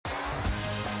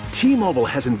T-Mobile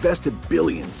has invested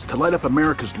billions to light up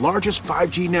America's largest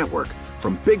 5G network,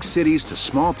 from big cities to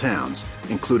small towns,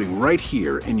 including right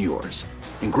here in yours.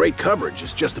 And great coverage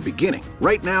is just the beginning.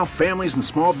 Right now, families and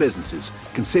small businesses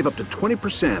can save up to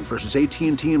 20% versus AT&T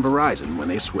and Verizon when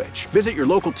they switch. Visit your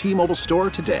local T-Mobile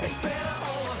store today.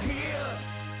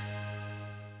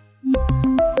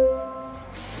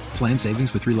 Plan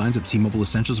savings with 3 lines of T-Mobile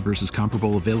Essentials versus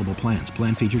comparable available plans.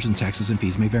 Plan features and taxes and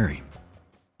fees may vary.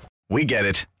 We get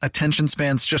it. Attention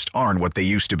spans just aren't what they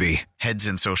used to be. Heads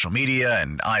in social media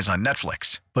and eyes on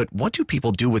Netflix. But what do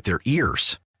people do with their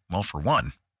ears? Well, for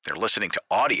one, they're listening to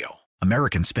audio.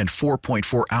 Americans spend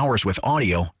 4.4 hours with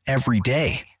audio every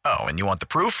day. Oh, and you want the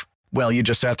proof? Well, you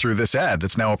just sat through this ad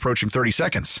that's now approaching 30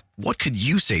 seconds. What could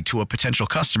you say to a potential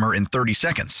customer in 30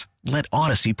 seconds? Let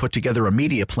Odyssey put together a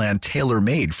media plan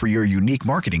tailor-made for your unique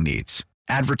marketing needs.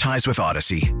 Advertise with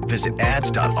Odyssey. Visit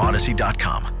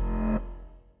ads.odyssey.com.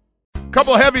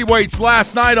 Couple of heavyweights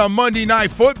last night on Monday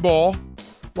Night Football,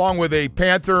 along with a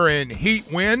Panther and Heat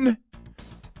win.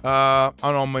 I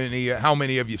don't know how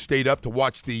many of you stayed up to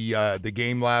watch the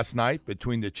game last night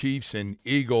between the Chiefs and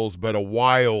Eagles, but a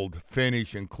wild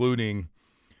finish, including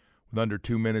with under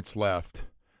 2 minutes left,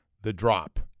 the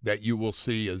drop that you will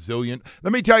see a zillion.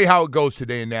 Let me tell you how it goes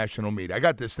today in national media. I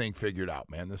got this thing figured out,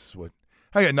 man.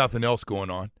 I got nothing else going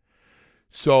on.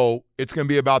 So it's going to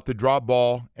be about the drop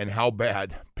ball and how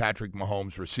bad Patrick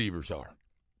Mahomes' receivers are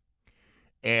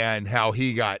and how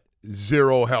he got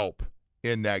zero help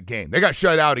in that game. They got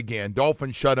shut out again.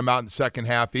 Dolphins shut them out in the second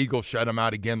half. Eagles shut them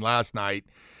out again last night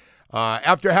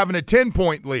after having a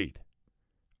 10-point lead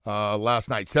last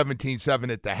night,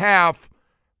 17-7 at the half.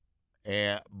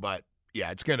 But,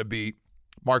 yeah, it's going to be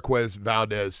Marquez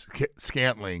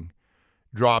Valdez-Scantling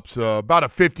drops about a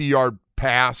 50-yard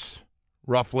pass,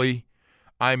 roughly.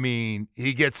 I mean,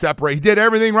 he gets separated. He did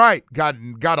everything right. Got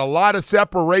a lot of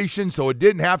separation, so it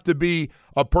didn't have to be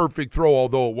a perfect throw,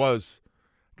 although it was.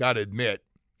 Got to admit,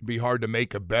 it'd be hard to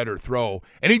make a better throw.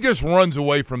 And he just runs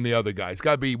away from the other guy. He's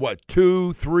got to be,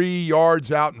 2-3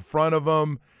 yards out in front of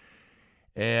him,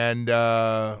 and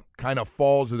kind of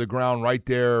falls to the ground right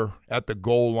there at the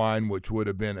goal line, which would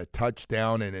have been a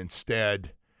touchdown, and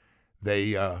instead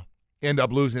they end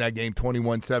up losing that game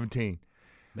 21-17.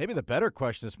 Maybe the better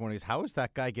question this morning is, how does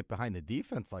that guy get behind the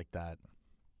defense like that?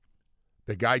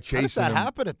 The guy chasing him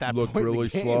happen at that looked point really in the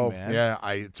game, slow. Man? Yeah,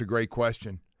 it's a great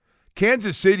question.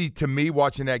 Kansas City, to me,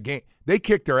 watching that game, they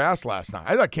kicked their ass last night.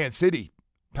 I thought Kansas City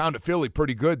pounded Philly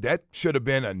pretty good. That should have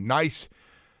been a nice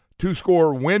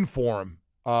 2-score win for them.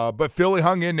 But Philly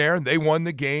hung in there, and they won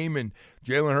the game, and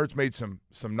Jalen Hurts made some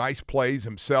nice plays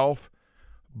himself.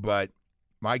 But,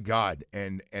 my God,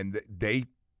 and they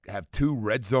have 2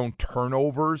 red zone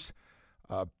turnovers.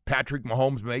 Patrick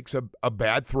Mahomes makes a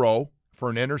bad throw for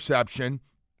an interception.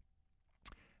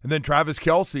 And then Travis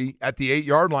Kelce at the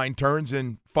 8-yard line turns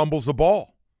and fumbles the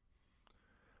ball.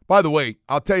 By the way,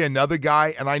 I'll tell you another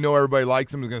guy, and I know everybody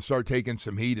likes him, is going to start taking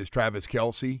some heat, is Travis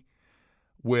Kelce.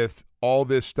 With all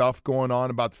this stuff going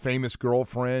on about the famous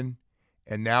girlfriend,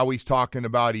 and now he's talking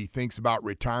about he thinks about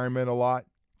retirement a lot,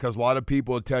 because a lot of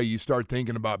people will tell you start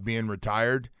thinking about being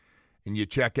retired, and you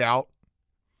check out,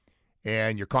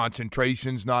 and your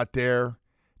concentration's not there.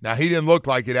 Now, he didn't look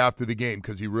like it after the game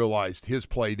because he realized his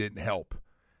play didn't help.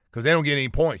 Because they don't get any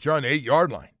points. You're on the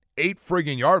 8-yard line. 8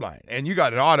 friggin' yard line. And you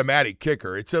got an automatic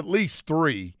kicker. It's at least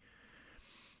 3.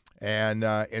 And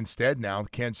instead now, the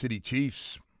Kansas City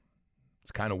Chiefs,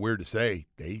 it's kind of weird to say,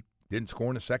 they didn't score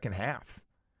in the second half.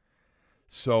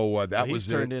 So he's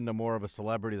turned into more of a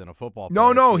celebrity than a football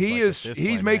player. No, he's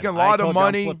making a lot of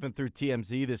money. I'm flipping through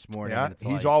TMZ this morning. Yeah,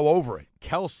 he's all over it.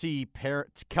 Kelsey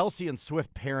and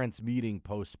Swift parents meeting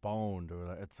postponed.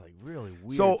 It's like really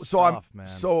weird man.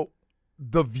 So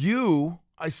The View,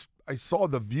 I saw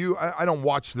The View. I don't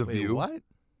watch The View. What?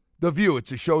 The View,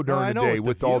 it's a show during the day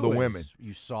with all the women.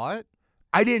 You saw it?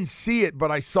 I didn't see it,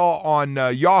 but I saw on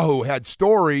Yahoo had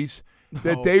stories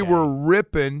that they were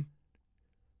ripping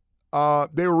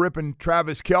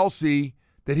Travis Kelce,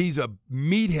 that he's a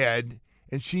meathead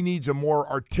and she needs a more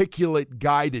articulate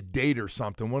guy to date or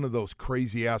something, one of those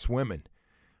crazy-ass women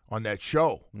on that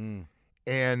show. Mm.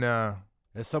 And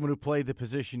as someone who played the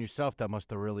position yourself, that must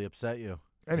have really upset you.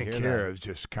 I didn't care. It was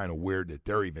just kind of weird that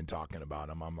they're even talking about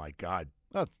him. I'm like, God.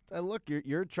 Look,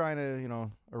 you're trying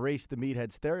to, erase the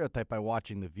meathead stereotype by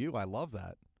watching The View. I love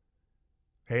that.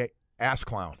 Hey, ass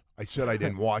clown. I said I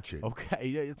didn't watch it.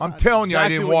 Okay. I'm telling you I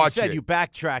didn't watch it. You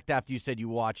backtracked after you said you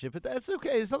watched it, but that's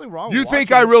okay. There's nothing wrong with it. You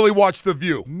think I really watched The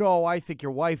View? No, I think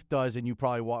your wife does, and you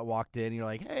probably walked in and you're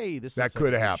like, hey, this that is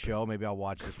could have a happened. show. Maybe I'll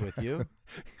watch this with you.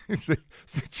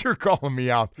 Since you're calling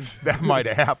me out, that might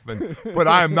have happened, but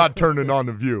I am not turning on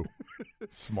The View.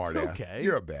 Smart It's ass. okay.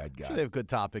 You're a bad guy. Sure they have good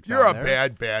topics. You're on a there.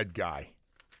 bad guy.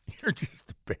 You're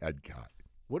just a bad guy.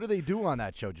 What do they do on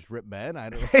that show? Just rip men? I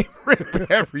don't. They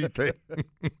rip everything.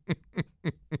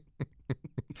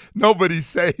 Nobody's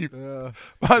safe.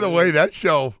 By the way, that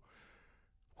show,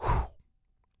 whew,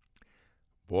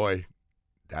 boy,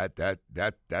 that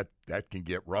can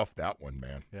get rough. That one,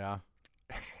 man. Yeah.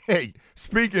 Hey,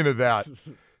 speaking of that,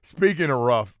 speaking of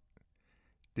rough,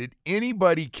 did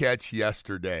anybody catch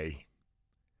yesterday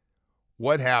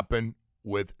what happened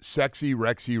with Sexy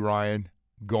Rexy Ryan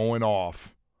going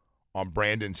off on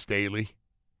Brandon Staley?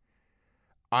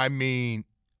 I mean,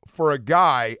 for a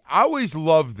guy, I always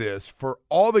love this for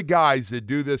all the guys that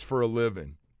do this for a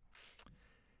living.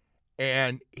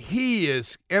 And he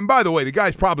is, and by the way, the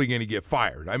guy's probably going to get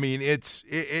fired. I mean,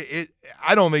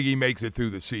 I don't think he makes it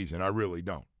through the season. I really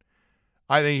don't.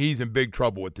 I think he's in big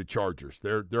trouble with the Chargers.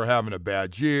 They're having a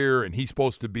bad year, and he's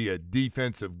supposed to be a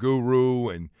defensive guru,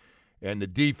 and the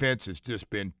defense has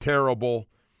just been terrible.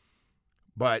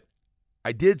 But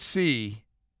I did see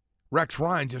Rex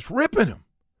Ryan just ripping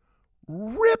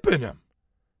him.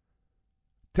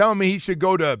 Telling me he should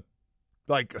go to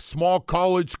like a small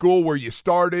college school where you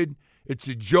started. It's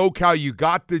a joke how you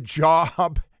got the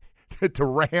job at the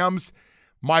Rams.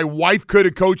 My wife could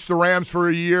have coached the Rams for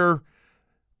a year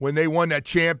when they won that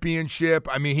championship.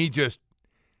 I mean,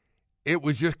 it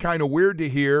was just kind of weird to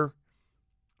hear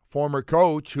former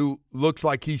coach who looks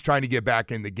like he's trying to get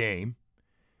back in the game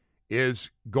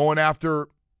is going after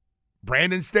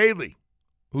Brandon Staley,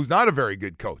 who's not a very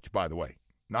good coach, by the way.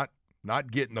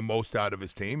 Not getting the most out of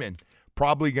his team and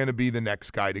probably going to be the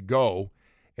next guy to go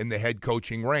in the head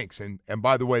coaching ranks. And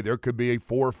by the way, there could be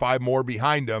 4 or 5 more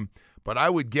behind him, but I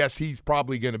would guess he's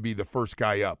probably going to be the first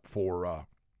guy up for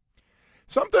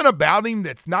something about him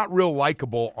that's not real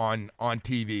likable on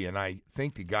TV. And I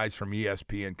think the guys from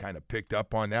ESPN kind of picked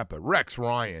up on that. But Rex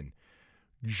Ryan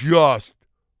just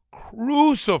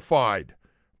crucified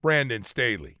Brandon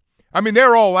Staley. I mean,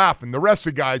 they're all laughing. The rest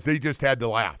of the guys, they just had to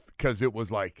laugh because it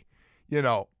was like,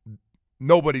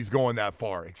 nobody's going that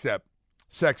far except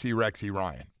Sexy Rexy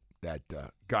Ryan that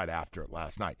got after it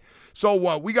last night.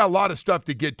 So we got a lot of stuff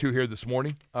to get to here this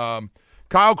morning.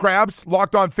 Kyle Krabs,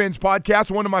 Locked on Fins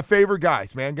podcast, one of my favorite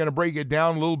guys, man. Going to break it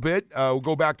down a little bit. We'll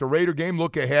go back to Raider game,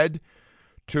 look ahead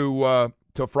to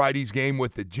Friday's game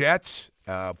with the Jets.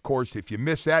 Of course, if you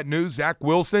missed that news, Zach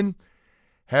Wilson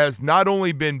has not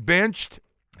only been benched,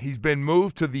 he's been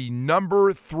moved to the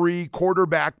number 3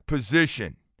 quarterback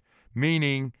position,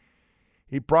 meaning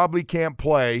he probably can't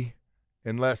play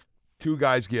unless 2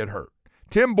 guys get hurt.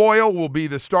 Tim Boyle will be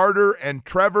the starter, and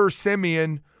Trevor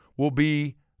Siemian will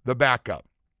be the backup.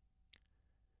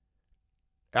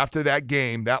 After that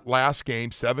game, that last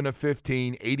game, 7 of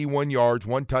 15, 81 yards,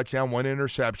 1 touchdown, 1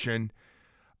 interception,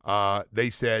 they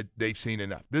said they've seen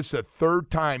enough. This is the 3rd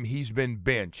time he's been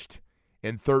benched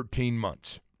in 13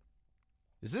 months.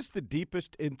 Is this the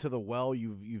deepest into the well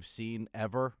you've seen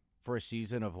ever for a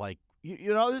season of like,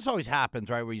 this always happens,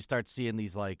 right, where you start seeing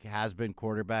these like has-been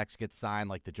quarterbacks get signed,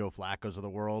 like the Joe Flaccos of the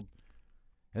world,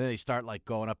 and then they start like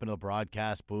going up into the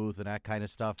broadcast booth and that kind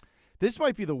of stuff. This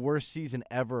might be the worst season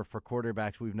ever for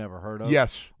quarterbacks we've never heard of.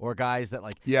 Yes. Or guys that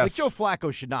like Joe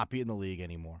Flacco should not be in the league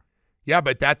anymore. Yeah,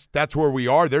 but that's where we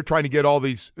are. They're trying to get all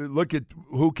these. Look at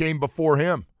who came before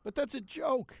him. But that's a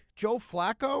joke. Joe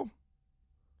Flacco?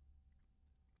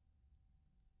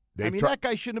 That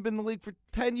guy shouldn't have been in the league for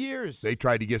 10 years. They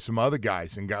tried to get some other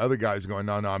guys, and other guys going,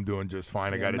 no, I'm doing just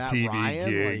fine. I got a Matt TV Ryan,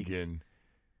 gig. And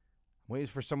waits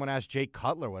for someone to ask Jay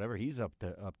Cutler, whatever he's up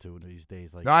to these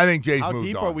days. Like, no, I think Jay's moved on. How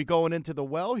deep are we going into the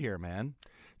well here, man?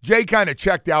 Jay kind of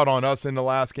checked out on us in the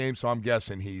last game, so I'm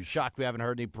guessing he's shocked we haven't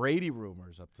heard any Brady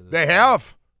rumors up to this. They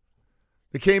have.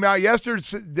 They came out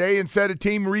yesterday and said a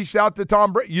team reached out to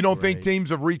Tom Brady. You don't think teams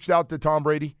have reached out to Tom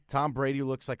Brady? Tom Brady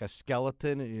looks like a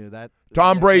skeleton.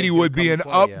 Tom Brady would be an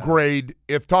upgrade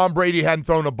if Tom Brady hadn't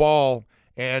thrown a ball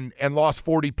and lost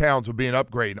 40 pounds would be an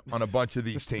upgrade on a bunch of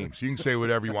these teams. You can say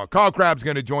whatever you want. Kyle Krabs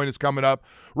going to join us coming up.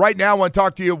 Right now, I want to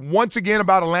talk to you once again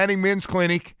about Atlantic Men's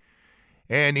Clinic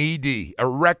and ED,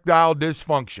 erectile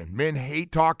dysfunction. Men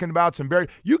hate talking about some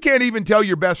you can't even tell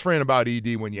your best friend about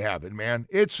ED when you have it, man.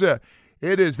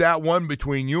 It is that one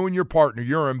between you and your partner.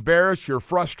 You're embarrassed. You're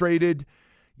frustrated.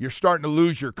 You're starting to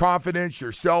lose your confidence,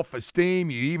 your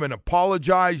self-esteem. You even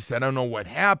apologize. You said, I don't know what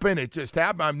happened. It just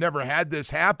happened. I've never had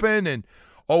this happen. And,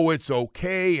 it's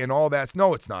okay and all that.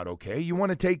 No, it's not okay. You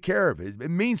want to take care of it. It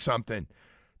means something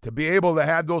to be able to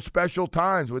have those special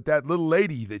times with that little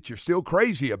lady that you're still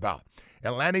crazy about.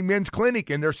 Atlantic Men's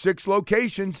Clinic in their 6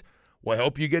 locations will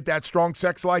help you get that strong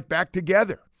sex life back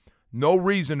together. No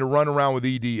reason to run around with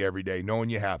ED every day knowing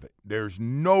you have it. There's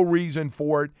no reason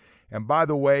for it. And by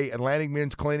the way, Atlantic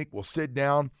Men's Clinic will sit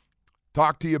down,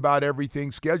 talk to you about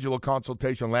everything, schedule a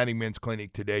consultation. Atlantic Men's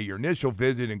Clinic today. Your initial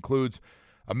visit includes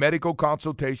a medical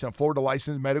consultation, a Florida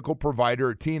licensed medical provider,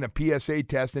 a T and a PSA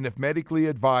test, and if medically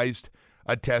advised,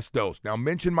 a test dose. Now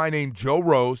mention my name, Joe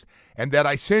Rose, and that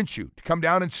I sent you to come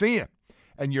down and see him.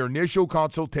 And your initial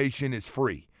consultation is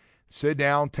free. Sit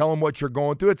down, tell them what you're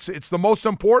going through. It's the most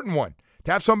important one,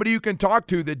 to have somebody you can talk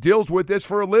to that deals with this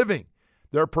for a living.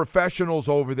 Their professionals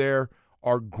over there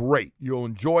are great. You'll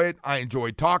enjoy it. I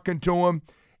enjoy talking to them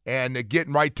and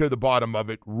getting right to the bottom of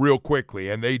it real quickly,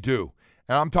 and they do.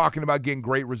 And I'm talking about getting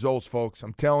great results, folks.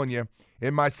 I'm telling you,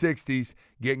 in my 60s,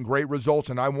 getting great results,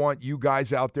 and I want you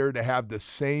guys out there to have the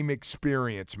same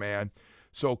experience, man.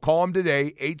 So call them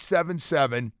today,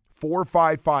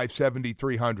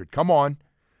 877-455-7300. Come on.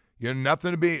 You know,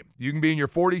 nothing to be. You can be in your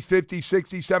 40s, 50s,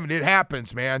 60s, 70s. It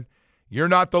happens, man. You're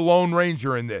not the Lone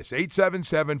Ranger in this.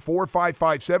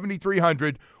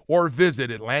 877-455-7300 or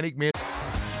visit Atlantic Men.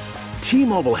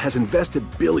 T-Mobile has invested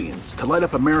billions to light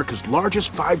up America's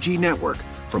largest 5G network,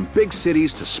 from big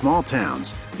cities to small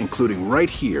towns, including right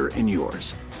here in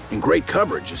yours. And great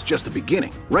coverage is just the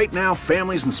beginning. Right now,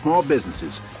 families and small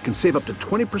businesses can save up to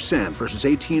 20% versus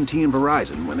AT&T and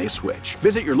Verizon when they switch.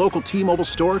 Visit your local T-Mobile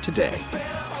store today.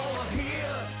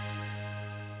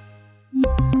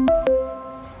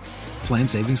 Plan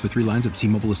savings with 3 lines of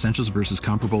T-Mobile Essentials versus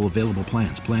comparable available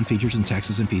plans. Plan features and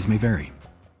taxes and fees may vary.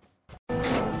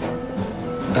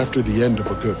 After the end of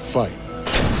a good fight,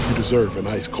 you deserve an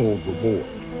ice-cold reward.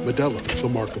 Modelo is the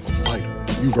mark of a fighter.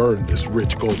 You've earned this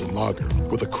rich golden lager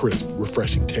with a crisp,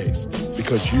 refreshing taste.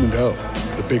 Because you know,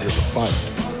 the bigger the fight,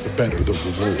 the better the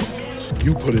reward.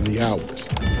 You put in the hours,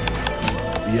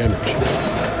 the energy,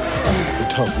 the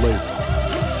tough labor.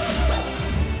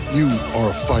 You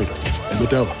are a fighter, and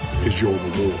Modelo is your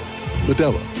reward.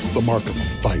 Modelo, the mark of a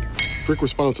fighter. Drink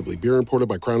responsibly. Beer imported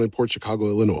by Crown Imports, Chicago,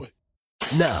 Illinois.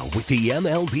 Now, with the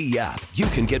MLB app, you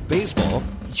can get baseball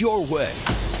your way.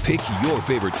 Pick your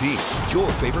favorite team,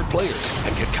 your favorite players,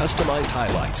 and get customized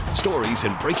highlights, stories,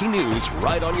 and breaking news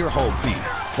right on your home feed.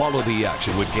 Follow the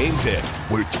action with Game 10,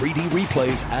 where 3D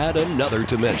replays add another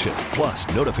dimension. Plus,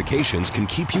 notifications can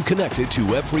keep you connected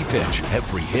to every pitch,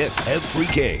 every hit,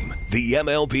 every game. The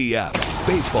MLB app.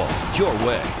 Baseball your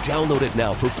way. Download it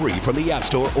now for free from the App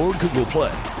Store or Google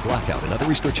Play. Blackout and other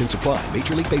restrictions apply.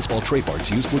 Major League Baseball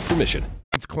trademarks used with permission.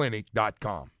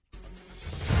 Clinic.com.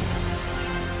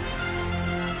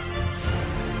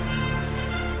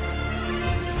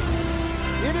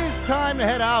 It is time to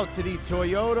head out to the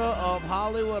Toyota of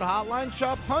Hollywood hotline.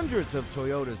 Shop hundreds of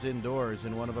Toyotas indoors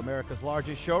in one of America's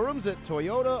largest showrooms at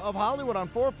Toyota of Hollywood on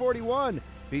 441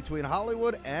 between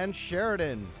Hollywood and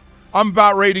Sheridan. I'm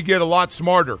about ready to get a lot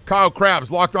smarter. Kyle Krabs,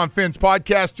 Locked on Fins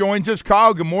podcast, joins us.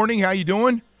 Kyle, good morning. How you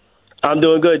doing? I'm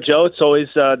doing good, Joe. It's always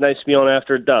nice to be on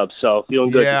after a dub, so feeling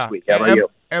good this week. How about you?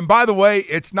 And by the way,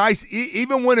 it's nice,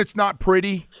 even when it's not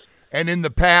pretty, and in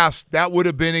the past, that would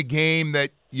have been a game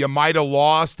that you might have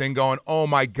lost and going, oh,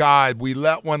 my God, we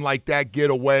let one like that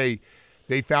get away.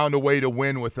 They found a way to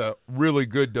win with a really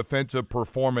good defensive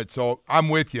performance. So I'm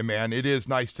with you, man. It is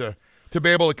nice to be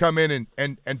able to come in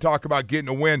and talk about getting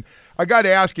a win. I got to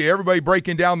ask you, everybody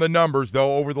breaking down the numbers,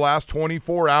 though, over the last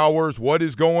 24 hours, what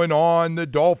is going on? The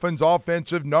Dolphins'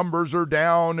 offensive numbers are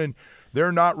down, and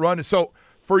they're not running. So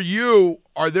for you,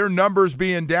 are their numbers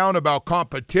being down about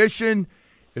competition?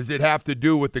 Does it have to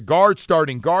do with the guards,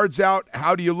 starting guards out?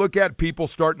 How do you look at people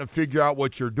starting to figure out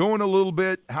what you're doing a little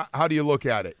bit? How do you look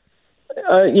at it?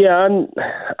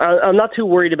 I'm not too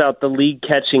worried about the league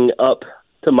catching up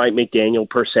to Mike McDaniel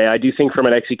per se. I do think from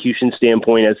an execution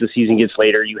standpoint, as the season gets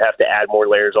later, you have to add more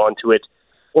layers onto it,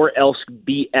 or else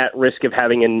be at risk of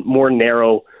having a more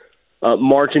narrow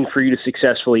margin for you to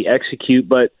successfully execute.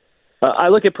 But I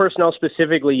look at personnel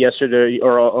specifically yesterday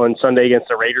or on Sunday against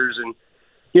the Raiders, and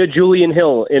Julian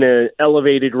Hill in an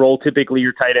elevated role. Typically,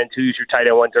 your tight end 2 is your tight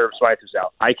end 1. Durham Smythe is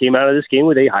out. I came out of this game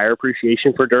with a higher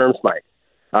appreciation for Durham Smythe.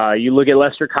 You look at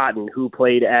Lester Cotton, who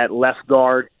played at left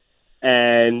guard,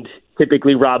 and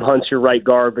typically Rob Hunt's your right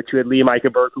guard, but you had Liam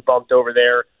Eichenberg who bumped over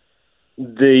there.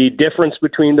 The difference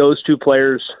between those two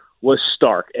players was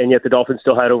stark, and yet the Dolphins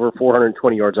still had over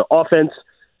 420 yards of offense.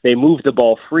 They moved the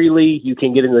ball freely. You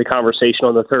can get into the conversation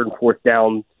on the 3rd and 4th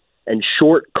down and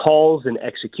short calls and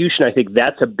execution. I think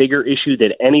that's a bigger issue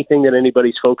than anything that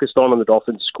anybody's focused on the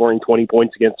Dolphins scoring 20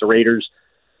 points against the Raiders.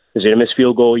 Because you had a missed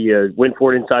field goal, you went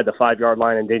for it inside the 5-yard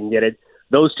line and didn't get it.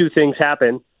 Those two things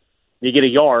happen. You get a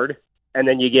yard, and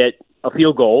then you get a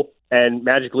field goal, and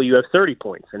magically you have 30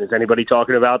 points. And is anybody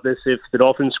talking about this if the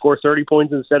Dolphins score 30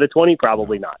 points instead of 20?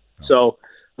 Probably not. So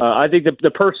I think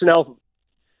the personnel,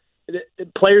 the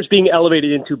players being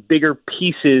elevated into bigger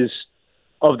pieces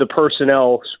of the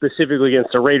personnel specifically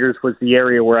against the Raiders was the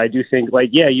area where I do think,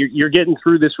 you're getting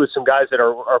through this with some guys that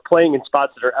are playing in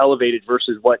spots that are elevated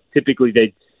versus what typically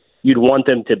you'd want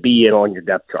them to be in on your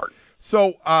depth chart.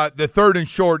 So the 3rd and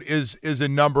short is a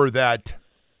number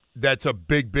that's a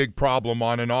big problem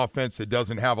on an offense that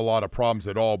doesn't have a lot of problems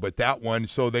at all. But that one,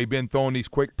 so they've been throwing these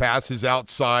quick passes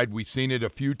outside. We've seen it a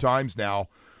few times now.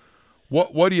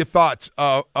 What are your thoughts?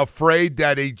 Afraid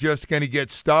that he's just going to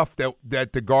get stuff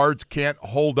that the guards can't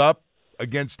hold up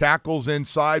against tackles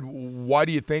inside? Why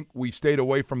do you think we stayed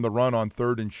away from the run on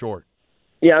 3rd and short?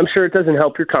 Yeah, I'm sure it doesn't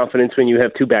help your confidence when you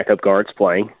have 2 backup guards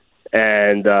playing.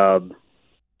 And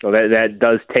that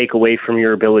does take away from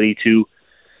your ability to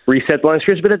reset the line of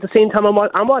scrimmage. But at the same time,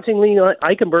 I'm watching Lee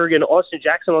Eichenberg and Austin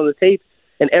Jackson on the tape,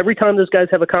 and every time those guys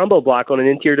have a combo block on an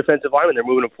interior defensive lineman, they're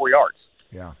moving them 4 yards.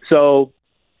 Yeah. So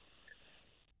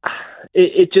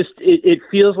it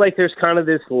feels like there's kind of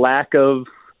this lack of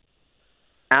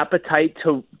appetite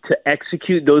to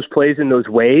execute those plays in those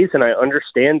ways, and I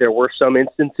understand there were some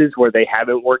instances where they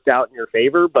haven't worked out in your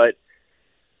favor, but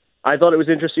I thought it was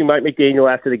interesting. Mike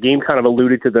McDaniel after the game kind of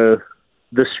alluded to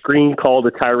the screen call to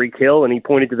Tyreek Hill, and he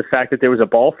pointed to the fact that there was a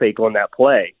ball fake on that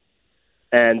play,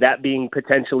 and that being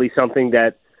potentially something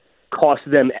that cost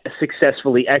them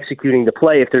successfully executing the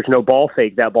play. If there's no ball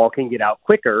fake, that ball can get out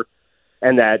quicker,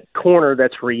 and that corner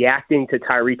that's reacting to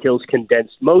Tyreek Hill's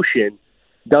condensed motion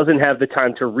doesn't have the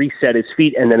time to reset his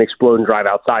feet and then explode and drive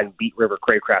outside and beat River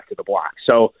Craycraft to the block.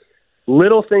 So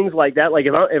little things like that, like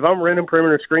if I'm running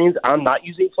perimeter screens, I'm not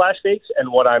using flash fakes,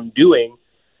 and what I'm doing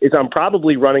is I'm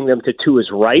probably running them to Tua's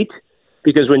right,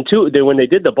 because when they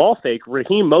did the ball fake,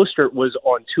 Raheem Mostert was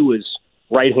on Tua's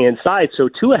right-hand side, so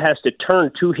Tua has to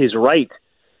turn to his right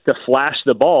to flash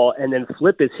the ball and then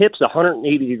flip his hips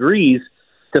 180 degrees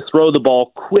to throw the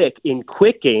ball quick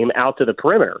game out to the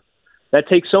perimeter. That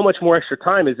takes so much more extra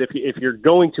time as if you're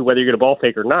going to, whether you're going to ball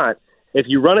fake or not. If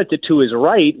you run it to his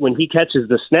right, when he catches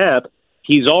the snap,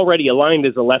 he's already aligned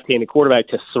as a left-handed quarterback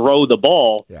to throw the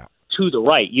ball to the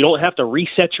right. You don't have to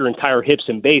reset your entire hips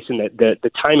and base, and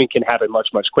the timing can happen much,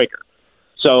 much quicker.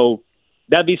 So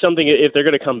that'd be something, if they're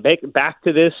going to come back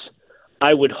to this,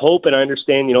 I would hope, and I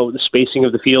understand, the spacing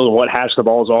of the field and what hash the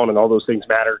ball's on and all those things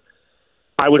matter.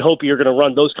 I would hope you're going to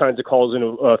run those kinds of calls in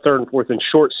a 3rd and 4th and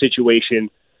short situation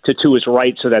to his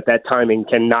right, so that timing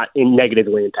cannot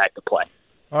negatively impact the play.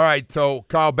 All right, so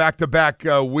Kyle, back-to-back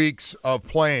weeks of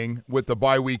playing with the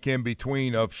bye week in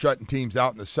between of shutting teams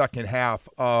out in the second half.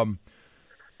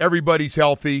 Everybody's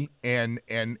healthy, and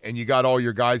you got all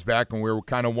your guys back, and we were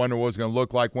kind of wondering what it was going to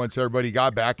look like once everybody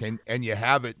got back, and you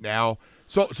have it now.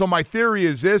 So my theory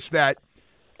is this, that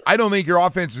I don't think your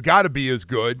offense has got to be as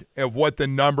good of what the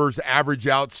numbers average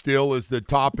out still as the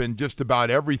top in just about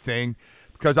everything,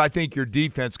 because I think your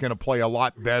defense is going to play a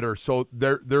lot better. So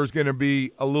there's going to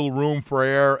be a little room for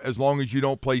error as long as you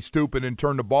don't play stupid and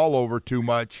turn the ball over too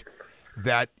much,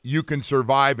 that you can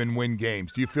survive and win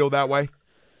games. Do you feel that way?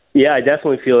 Yeah, I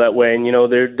definitely feel that way. And,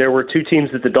 there were 2 teams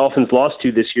that the Dolphins lost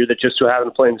to this year that just so happened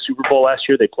to play in the Super Bowl last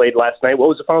year. They played last night. What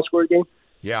was the final score of the game?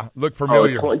 Yeah, look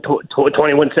familiar.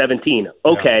 21-17.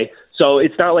 Okay, yeah. So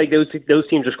it's not like those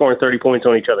teams are scoring 30 points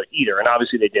on each other either. And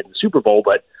obviously they did in the Super Bowl,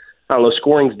 but I don't know,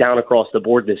 scoring's down across the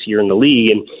board this year in the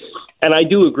league. And I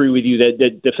do agree with you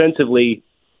that defensively,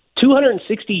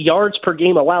 260 yards per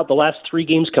game allowed the last 3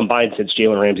 games combined since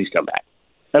Jalen Ramsey's come back.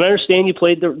 And I understand you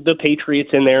played the Patriots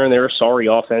in there, and they're a sorry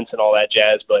offense and all that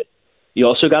jazz, but you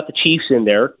also got the Chiefs in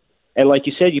there. And like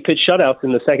you said, you pitched shutouts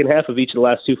in the second half of each of the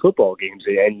last 2 football games.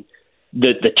 And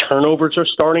the turnovers are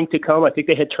starting to come. I think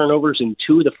they had turnovers in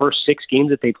 2 of the first 6 games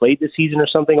that they played this season or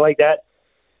something like that.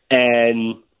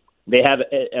 And they have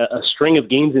a string of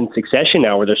games in succession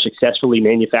now where they're successfully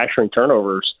manufacturing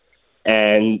turnovers.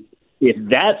 And if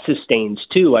that sustains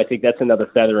too, I think that's another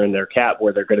feather in their cap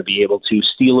where they're going to be able to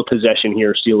steal a possession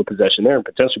here, steal a possession there, and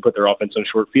potentially put their offense on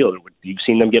short field. You've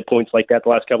seen them get points like that the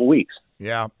last couple of weeks.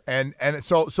 Yeah, and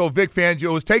so Vic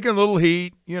Fangio was taking a little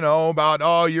heat,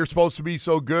 about, you're supposed to be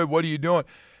so good. What are you doing?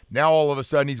 Now all of a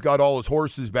sudden he's got all his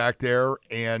horses back there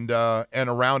and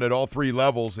around at all 3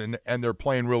 levels, and they're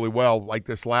playing really well. Like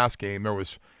this last game, there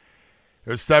was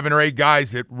 7 or 8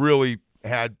 guys that really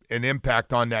had an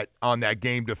impact on that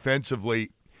game defensively.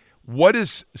 What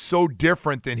is so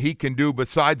different than he can do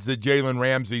besides the Jalen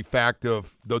Ramsey fact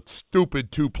of the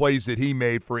stupid 2 plays that he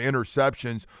made for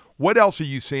interceptions? What else are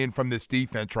you seeing from this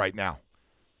defense right now?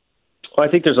 Well,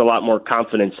 I think there's a lot more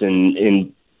confidence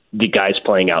in the guys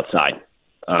playing outside.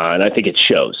 And I think it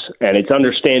shows. And it's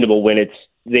understandable when it's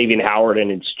Xavier Howard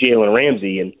and it's Jalen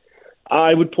Ramsey. And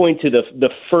I would point to the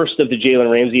first of the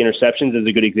Jalen Ramsey interceptions as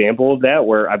a good example of that,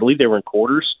 where I believe they were in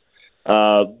quarters.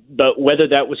 But whether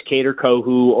that was Kader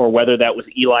Kohu or whether that was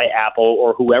Eli Apple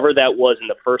or whoever that was in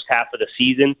the first half of the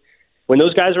season, when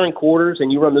those guys are in quarters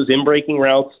and you run those in-breaking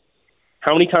routes,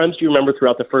 how many times do you remember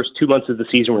throughout the first 2 months of the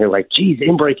season where you're like, geez,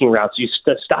 in-breaking routes, you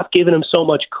stop giving them so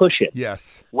much cushion?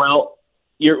 Yes. Well,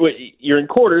 you're in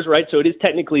quarters, right? So it is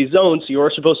technically zone, so you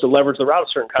are supposed to leverage the route a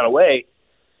certain kind of way.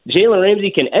 Jalen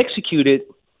Ramsey can execute it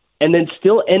and then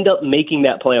still end up making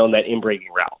that play on that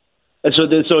in-breaking route. And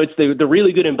so it's the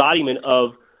really good embodiment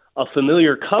of a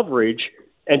familiar coverage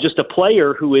and just a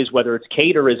player who is, whether it's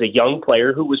Kader as a young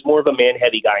player who was more of a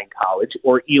man-heavy guy in college,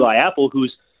 or Eli Apple,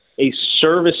 who's a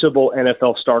serviceable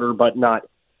NFL starter but not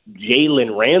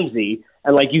Jalen Ramsey.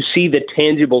 And you see the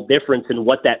tangible difference in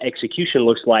what that execution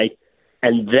looks like,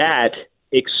 and that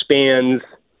expands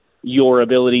your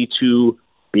ability to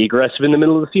be aggressive in the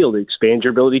middle of the field. It expands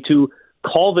your ability to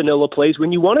call vanilla plays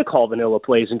when you want to call vanilla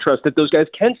plays and trust that those guys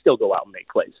can still go out and make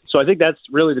plays. So I think that's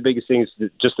really the biggest thing, is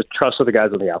just the trust of the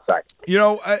guys on the outside.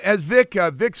 As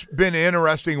Vic's been an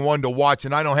interesting one to watch,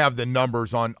 and I don't have the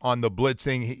numbers on the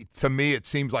blitzing. To me, it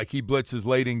seems like he blitzes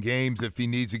late in games if he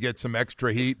needs to get some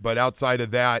extra heat, but outside of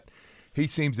that, he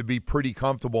seems to be pretty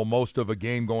comfortable most of a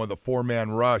game going the four-man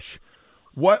rush.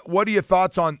 What are your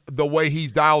thoughts on the way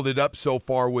he's dialed it up so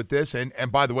far with this?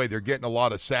 And by the way, they're getting a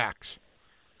lot of sacks.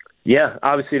 Yeah,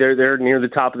 obviously they're near the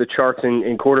top of the charts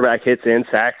in quarterback hits and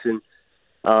sacks, and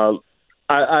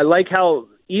I like how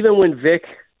even when Vic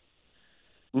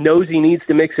knows he needs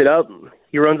to mix it up,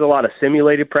 he runs a lot of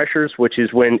simulated pressures, which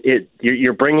is when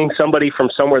you're bringing somebody from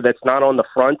somewhere that's not on the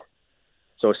front,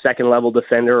 so a second-level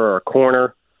defender or a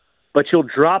corner, but you'll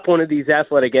drop one of these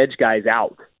athletic edge guys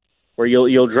out, where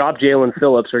you'll drop Jalen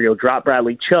Phillips or you'll drop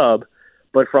Bradley Chubb,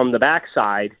 but from the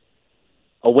backside,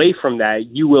 away from that,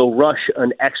 you will rush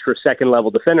an extra second-level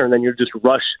defender, and then you'll just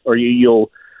rush, or you'll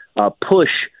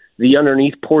push the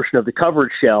underneath portion of the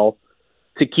coverage shell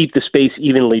to keep the space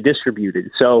evenly distributed.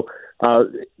 So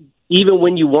even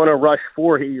when you want to rush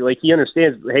four, he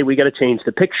understands, hey, we got to change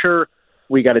the picture.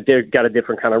 We got a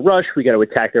different kind of rush. We got to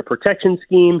attack their protection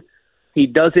scheme. He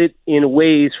does it in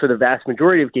ways for the vast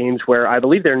majority of games where I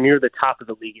believe they're near the top of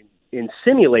the league in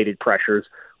simulated pressures,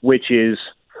 which is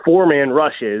four-man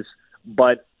rushes,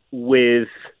 but with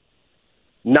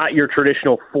not your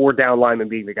traditional four-down linemen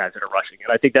being the guys that are rushing.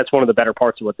 And I think that's one of the better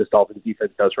parts of what this Dolphins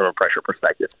defense does from a pressure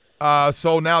perspective.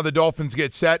 So now the Dolphins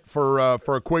get set for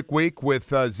a quick week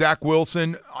with Zach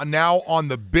Wilson now on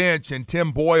the bench and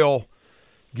Tim Boyle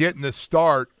getting the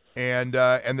start, and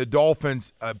the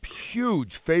Dolphins a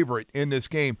huge favorite in this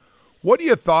game. What are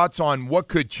your thoughts on what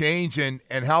could change and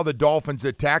how the Dolphins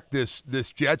attack this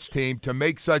Jets team to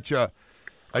make such a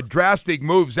drastic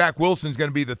move? Zach Wilson's going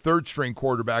to be the third-string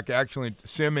quarterback. Actually,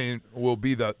 Simeon will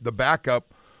be the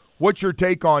backup. What's your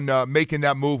take on making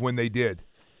that move when they did?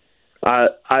 I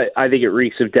think it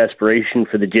reeks of desperation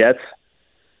for the Jets.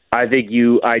 I think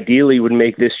you ideally would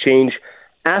make this change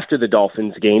after the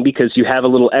Dolphins game because you have a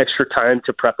little extra time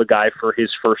to prep a guy for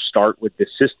his first start with this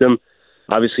system.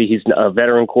 Obviously, he's a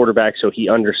veteran quarterback, so he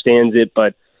understands it,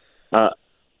 but I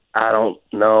don't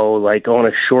know, on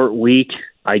a short week,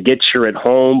 I get you're at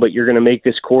home, but you're going to make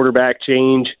this quarterback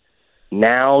change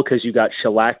now because you got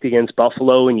shellacked against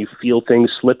Buffalo and you feel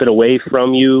things slipping away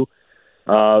from you.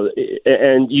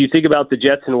 And you think about the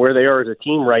Jets and where they are as a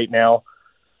team right now.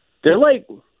 They're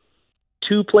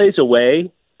 2 plays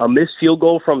away, a missed field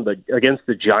goal against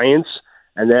the Giants,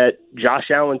 and that Josh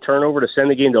Allen turnover to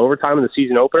send the game to overtime in the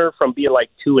season opener from being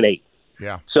 2-8.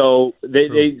 Yeah. So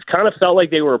they kind of felt like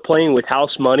they were playing with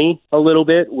house money a little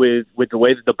bit with the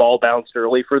way that the ball bounced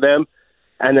early for them.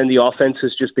 And then the offense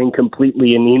has just been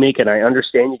completely anemic, and I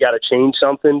understand you got to change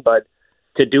something, but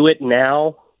to do it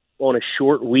now on a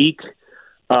short week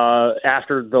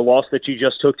after the loss that you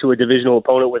just took to a divisional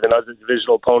opponent with another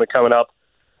divisional opponent coming up,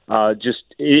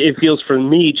 it feels for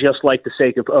me just like the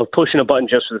sake of pushing a button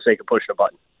just for the sake of pushing a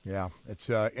button. Yeah, it's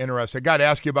interesting. I got to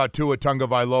ask you about Tua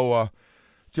Tagovailoa.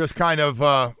 Just kind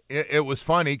of, it was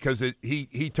funny because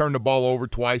he turned the ball over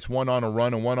twice, one on a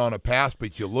run and one on a pass,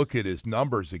 but you look at his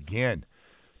numbers again,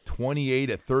 28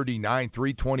 of 39,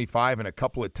 325, and a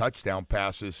couple of touchdown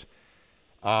passes.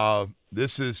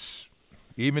 This is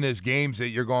even his games that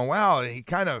you're going, wow, he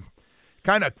kind of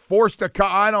forced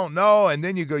I don't know, and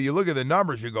then you look at the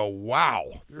numbers, you go,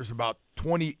 wow, there's about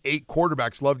 28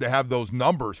 quarterbacks love to have those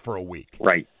numbers for a week.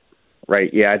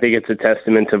 Right, yeah, I think it's a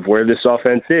testament of where this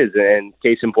offense is. And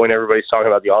case in point, everybody's talking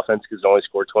about the offense because it only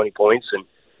scored 20 points. And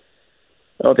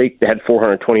Well, they had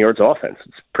 420 yards of offense.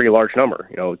 It's a pretty large number.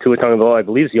 Tua Tagovailoa, I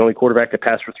believe, is the only quarterback that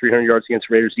passed for 300 yards against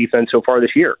the Raiders defense so far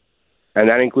this year. And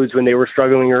that includes when they were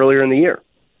struggling earlier in the year.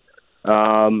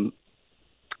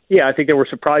 I think there were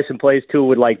surprising plays Tua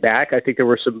would like back. I think there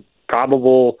were some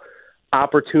probable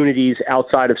opportunities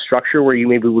outside of structure where you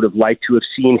maybe would have liked to have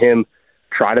seen him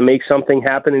try to make something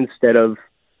happen instead of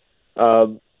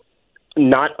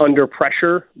not under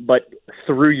pressure, but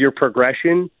through your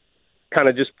progression, kind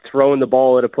of just throwing the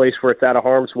ball at a place where it's out of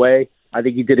harm's way. I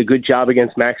think he did a good job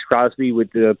against Max Crosby with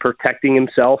protecting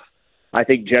himself. I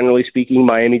think, generally speaking,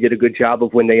 Miami did a good job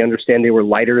of when they understand they were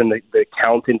lighter in the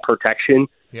count in protection.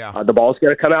 Yeah. The ball's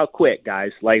going to come out quick,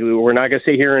 guys. Like, we're not going to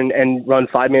sit here and run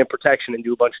five-man protection and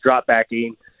do a bunch of drop-back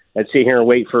game and sit here and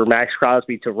wait for Max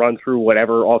Crosby to run through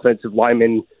whatever offensive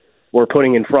linemen we're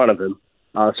putting in front of him.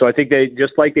 So I think they,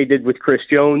 just like they did with Chris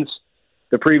Jones,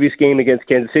 the previous game against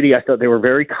Kansas City, I thought they were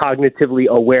very cognitively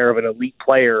aware of an elite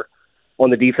player on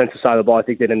the defensive side of the ball. I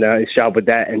think they did a nice job with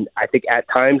that. And I think at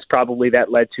times probably that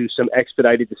led to some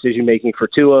expedited decision-making for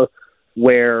Tua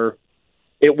where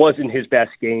it wasn't his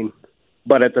best game.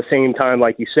 But at the same time,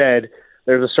 like you said,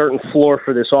 there's a certain floor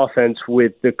for this offense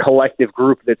with the collective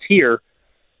group that's here.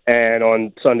 And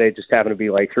on Sunday, it just happened to be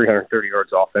like 330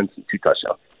 yards offense and 2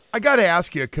 touchdowns. I got to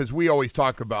ask you, because we always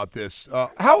talk about this.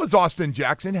 How is Austin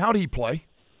Jackson? How did he play?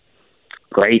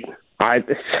 Great.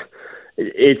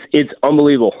 It's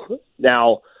unbelievable.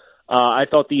 Now, I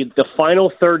thought the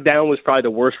final third down was probably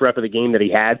the worst rep of the game that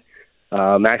he had.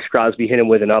 Max Crosby hit him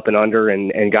with an up and under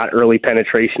and got early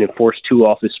penetration and forced Tua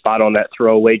off his spot on that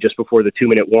throwaway just before the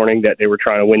 2-minute warning that they were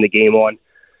trying to win the game on.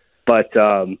 But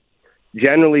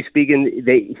generally speaking,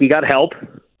 he got help,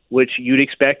 which you'd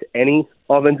expect any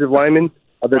offensive lineman,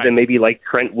 other than maybe like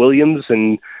Trent Williams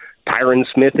and Tyron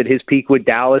Smith at his peak with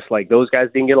Dallas. Like, those guys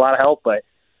didn't get a lot of help, but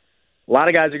a lot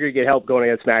of guys are going to get help going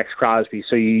against Max Crosby.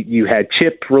 So you had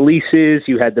chip releases,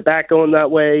 you had the back going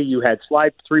that way, you had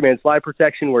three-man slide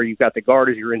protection where you've got the guard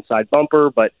as your inside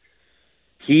bumper, but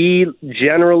he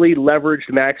generally leveraged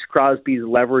Max Crosby's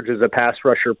leverage as a pass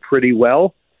rusher pretty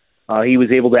well. He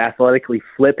was able to athletically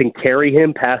flip and carry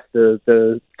him past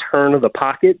the turn of the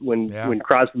pocket when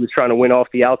Crosby was trying to win off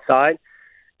the outside.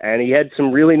 And he had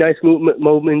some really nice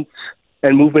movement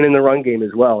in the run game as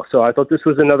well. So I thought this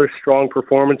was another strong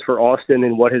performance for Austin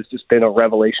in what has just been a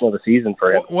revelation of the season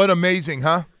for him. What amazing,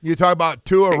 huh? You talk about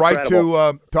Tua right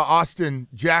to Austin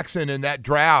Jackson in that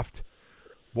draft.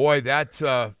 Boy, that's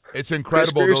it's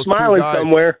incredible. Those two guys.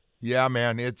 Somewhere. Yeah,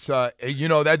 man. It's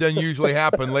that doesn't usually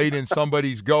happen late in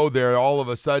somebody's go there. All of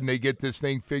a sudden they get this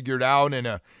thing figured out in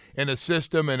a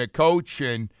system and a coach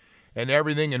and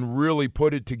everything and really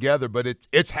put it together. But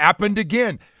it's happened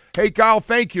again. Hey, Kyle,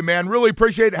 thank you, man. Really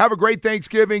appreciate it. Have a great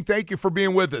Thanksgiving. Thank you for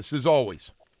being with us, as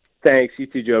always. Thanks. You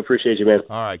too, Joe. Appreciate you, man.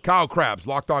 All right. Kyle Krabs,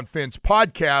 Locked On Fins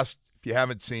podcast. If you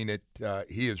haven't seen it,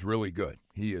 he is really good.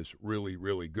 He is really,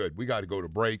 really good. We got to go to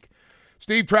break.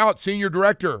 Steve Trout, Senior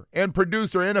Director and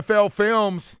Producer, NFL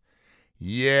Films.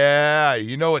 Yeah,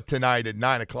 you know what tonight at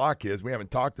 9 o'clock is. We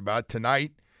haven't talked about it.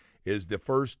 Tonight is the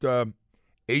first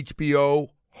HBO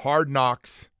Hard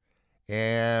Knocks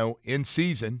and in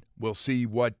season. We'll see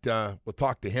what we'll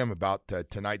talk to him about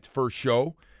tonight's first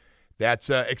show. That's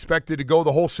expected to go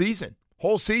the whole season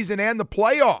and the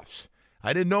playoffs.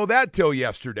 I didn't know that till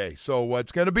yesterday. So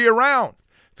it's going to be around.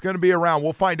 It's going to be around.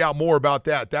 We'll find out more about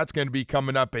that. That's going to be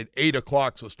coming up at 8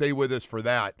 o'clock, so stay with us for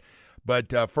that.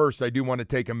 But first, I do want to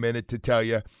take a minute to tell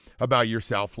you about your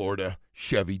South Florida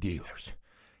Chevy dealers.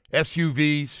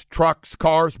 SUVs, trucks,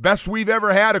 cars, best we've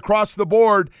ever had across the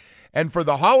board. And for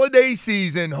the holiday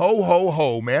season, ho, ho,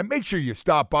 ho, man, make sure you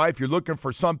stop by if you're looking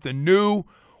for something new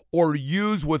or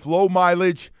used with low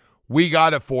mileage. We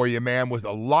got it for you, man, with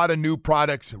a lot of new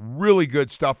products, really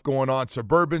good stuff going on.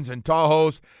 Suburbans and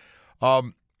Tahoes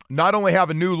not only have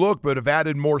a new look, but have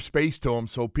added more space to them.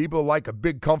 So people like a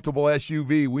big, comfortable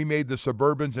SUV. We made the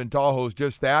Suburbans and Tahoes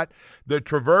just that. The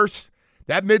Traverse,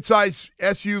 that midsize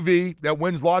SUV that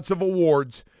wins lots of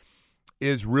awards,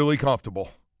 is really comfortable.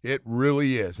 It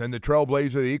really is. And the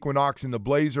Trailblazer, the Equinox, and the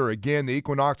Blazer, again, the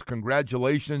Equinox,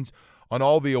 congratulations on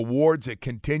all the awards it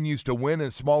continues to win in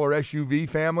a smaller SUV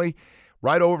family.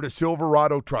 Right over to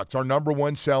Silverado Trucks, our number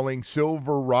one selling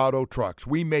Silverado Trucks.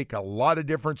 We make a lot of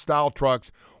different style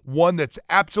trucks, one that's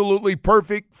absolutely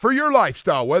perfect for your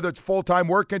lifestyle, whether it's full-time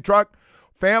working truck,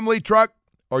 family truck,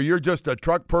 or you're just a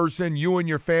truck person, you and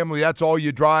your family, that's all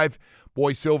you drive.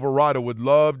 Boy, Silverado would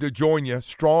love to join you.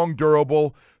 Strong,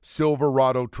 durable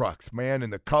Silverado trucks. Man,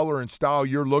 in the color and style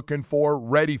you're looking for,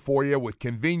 ready for you with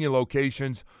convenient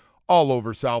locations all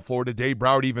over South Florida, Dade,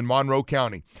 Broward, even Monroe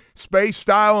County. Space,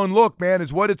 style, and look, man,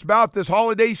 is what it's about this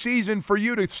holiday season for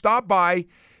you to stop by,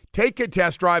 take a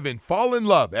test drive, and fall in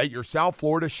love at your South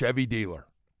Florida Chevy dealer.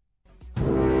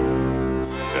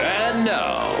 And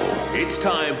now, it's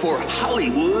time for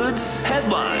Hollywood's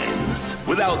headlines.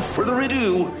 Without further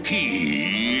ado,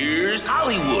 here's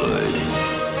Hollywood.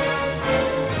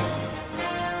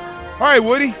 All right,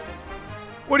 Woody,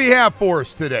 what do you have for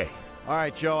us today? All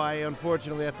right, Joe, I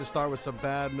unfortunately have to start with some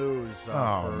bad news.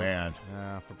 Man.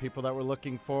 For people that were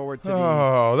looking forward to the...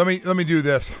 Oh, let me do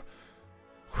this.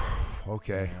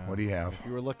 Okay, what do you have? If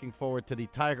you were looking forward to the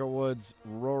Tiger Woods,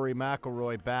 Rory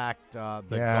McIlroy backed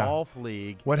golf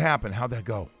league. What happened? How'd that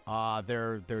go?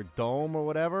 Their dome or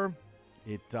whatever,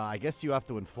 I guess you have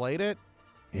to inflate it.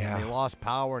 Yeah. And they lost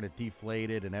power and it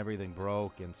deflated and everything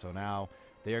broke, and so now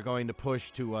they are going to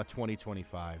push to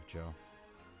 2025, Joe.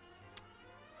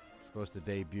 Supposed to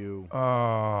debut.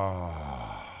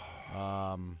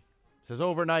 Says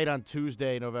overnight on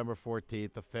Tuesday, November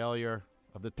 14th, a failure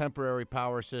of the temporary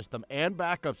power system and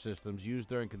backup systems used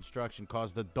during construction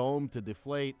caused the dome to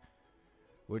deflate,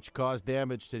 which caused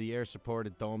damage to the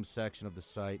air-supported dome section of the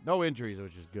site. No injuries,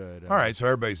 which is good. All right, so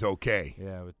everybody's okay.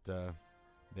 Yeah, but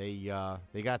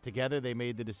they got together. They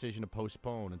made the decision to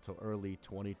postpone until early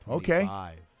 2025. Okay.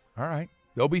 All right.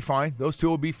 They'll be fine. Those two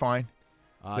will be fine.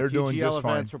 They're doing just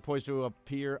fine. Events were poised to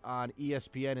appear on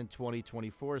ESPN in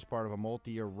 2024 as part of a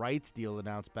multi-year rights deal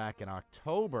announced back in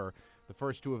October. The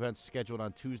first two events scheduled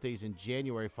on Tuesdays in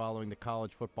January following the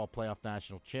College Football Playoff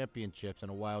National Championships and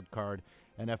a wild card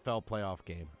NFL playoff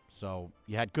game. So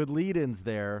you had good lead-ins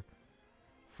there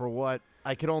for what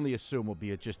I can only assume will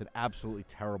be just an absolutely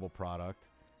terrible product.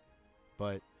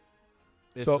 But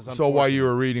so while you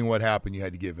were reading what happened, you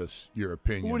had to give us your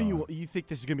opinion. What do you think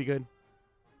this is going to be good?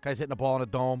 Guys hitting a ball in a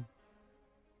dome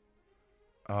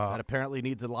that apparently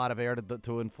needs a lot of air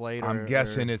to inflate. I'm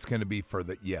guessing it's going to be for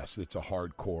it's a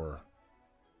hardcore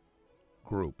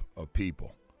group of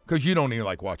people because you don't even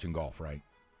like watching golf, right?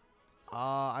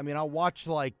 I mean, I'll watch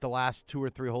like the last 2 or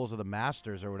 3 holes of the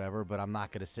Masters or whatever, but I'm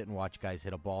not going to sit and watch guys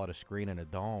hit a ball at a screen in a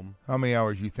dome. How many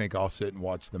hours you think I'll sit and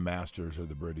watch the Masters or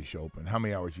the British Open? How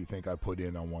many hours you think I put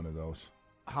in on one of those?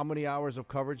 How many hours of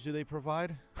coverage do they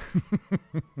provide?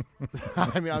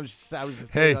 I mean, I was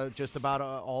just about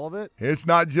all of it. It's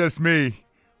not just me.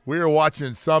 We were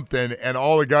watching something, and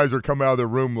all the guys are coming out of their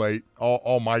room late.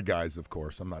 All my guys, of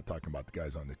course. I'm not talking about the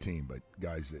guys on the team, but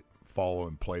guys that follow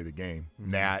and play the game.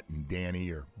 Mm-hmm. Nat and Danny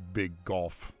are big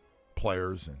golf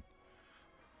players and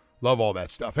love all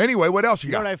that stuff. Anyway, what else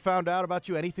you got? You know what I found out about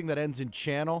you? Anything that ends in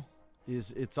channel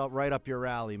it's up right up your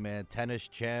alley, man. Tennis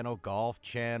channel, golf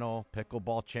channel,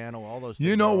 pickleball channel, all those things.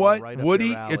 You know what, right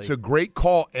Woody? It's a great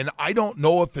call, and I don't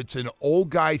know if it's an old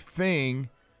guy thing.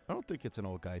 I don't think it's an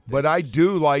old guy thing. But I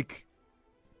do like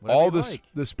all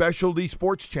the specialty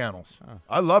sports channels. Huh.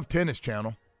 I love Tennis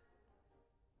Channel.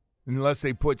 Unless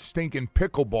they put stinking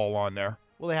pickleball on there.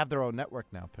 Well, they have their own network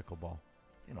now, pickleball.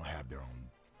 They don't have their own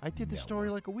I did the story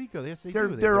like a week ago. Yes, they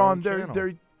do. They're on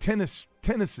their tennis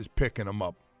is picking them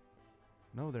up.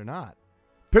 No, they're not.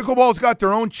 Pickleball's got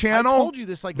their own channel. I told you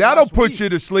this that'll last put week. you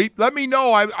to sleep. Let me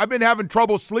know. I've been having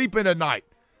trouble sleeping at night.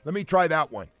 Let me try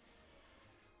that one.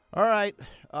 All right.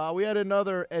 We had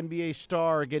another NBA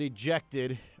star get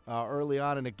ejected early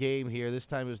on in the game here. This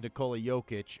time it was Nikola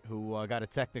Jokic, who got a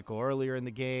technical earlier in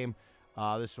the game.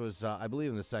 This was, I believe,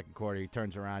 in the second quarter. He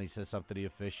turns around, he says something to the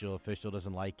official. Official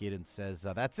doesn't like it and says,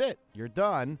 that's it. You're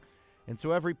done. And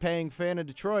so every paying fan in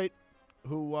Detroit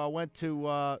who went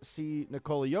to see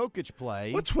Nikola Jokic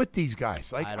play. What's with these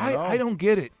guys? Like, I don't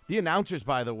get it. The announcers,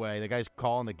 by the way, the guys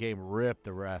calling the game ripped the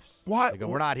refs. What? They go,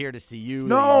 we're not here to see you.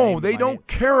 No, they don't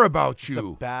care about you.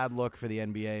 It's a bad look for the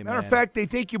NBA, man. Matter of fact, they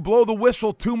think you blow the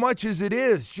whistle too much as it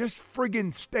is. Just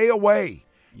friggin' stay away.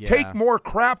 Yeah. Take more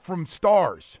crap from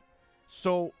stars.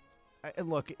 So, and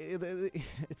look,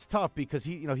 it's tough because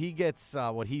he gets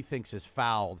what he thinks is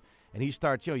fouled. And he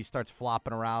starts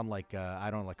flopping around like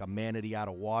a manatee out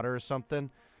of water or something.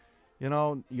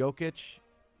 Jokic,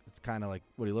 it's kind of like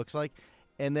what he looks like.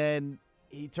 And then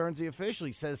he turns to the official.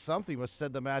 He says something. He must have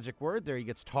said the magic word there. He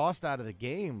gets tossed out of the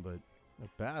game, but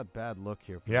a bad look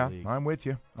here for the league. I'm with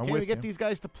you. Can't even get these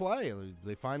guys to play.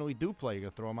 They finally do play. You're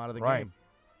going to throw them out of the game.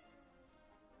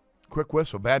 Quick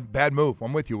whistle. Bad move.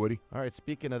 I'm with you, Woody. All right,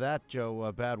 speaking of that, Joe,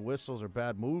 bad whistles or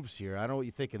bad moves here. I don't know what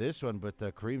you think of this one, but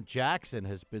Kareem Jackson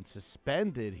has been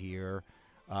suspended here.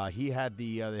 He had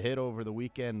the hit over the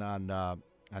weekend on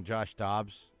Josh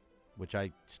Dobbs, which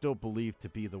I still believe to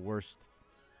be the worst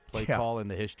play call in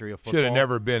the history of football. Should have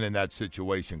never been in that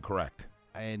situation, correct.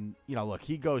 And, look,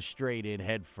 he goes straight in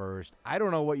head first. I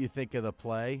don't know what you think of the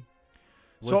play.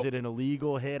 Was it an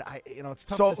illegal hit? It's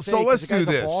tough to say. So let's the guy's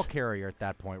do this. A ball carrier at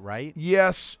that point, right?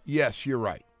 Yes, you're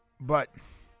right. But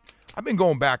I've been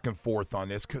going back and forth on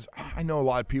this because I know a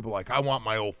lot of people I want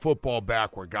my old football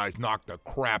back where guys knock the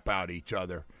crap out of each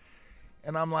other.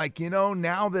 And I'm like,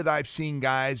 now that I've seen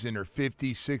guys in their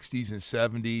 50s, 60s, and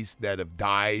 70s that have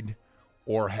died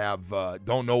or have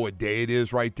don't know what day it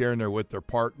is right there and they're with their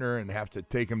partner and have to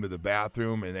take them to the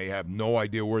bathroom and they have no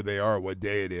idea where they are or what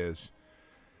day it is.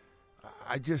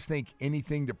 I just think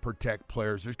anything to protect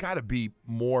players, there's got to be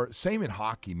more. Same in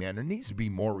hockey, man. There needs to be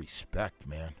more respect,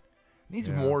 man. There needs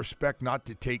to be more respect not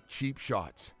to take cheap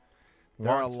shots.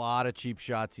 There are a lot of cheap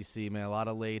shots you see, man. A lot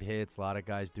of late hits. A lot of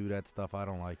guys do that stuff. I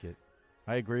don't like it.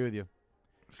 I agree with you.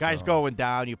 Guys going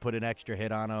down, you put an extra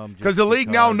hit on them. Because the league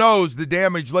now knows the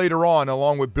damage later on,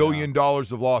 along with $1 billion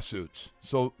of lawsuits.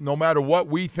 So no matter what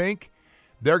we think,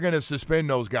 they're going to suspend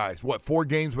those guys. 4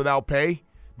 games without pay?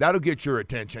 That'll get your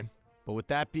attention. But with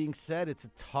that being said, it's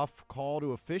a tough call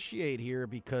to officiate here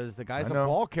because the guy's a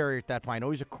ball carrier at that point. I know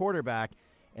he's a quarterback,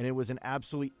 and it was an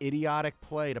absolutely idiotic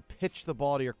play to pitch the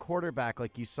ball to your quarterback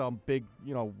like he's some big,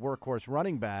 workhorse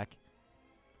running back.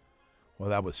 Well,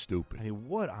 that was stupid. I mean,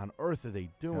 what on earth are they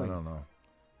doing? I don't know.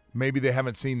 Maybe they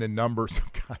haven't seen the numbers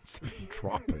of guys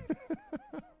dropping.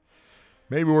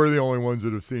 Maybe we're the only ones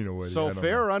that have seen it. So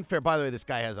fair or unfair? By the way, this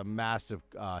guy has a massive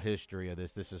history of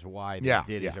this. This is why they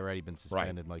did. He's already been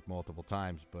suspended multiple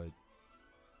times. But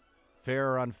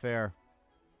fair or unfair?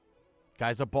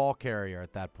 Guy's a ball carrier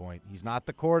at that point. He's not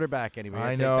the quarterback anymore.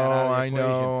 I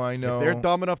know. If they're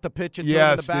dumb enough to pitch it to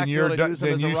him in the backfield and use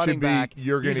him as a running back, he's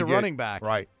a running back.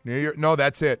 Right. No,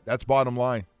 that's it. That's bottom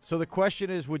line. So the question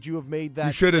is, would you have made that?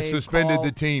 You should have same suspended call?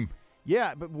 the team.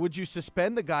 Yeah, but would you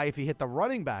suspend the guy if he hit the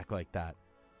running back like that?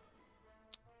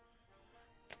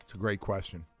 It's a great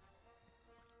question.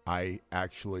 I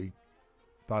actually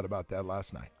thought about that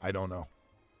last night. I don't know.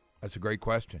 That's a great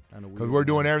question. Because we're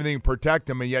doing everything to protect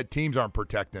him, and yet teams aren't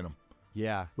protecting him.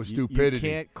 Yeah. With stupidity.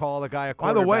 You can't call a guy a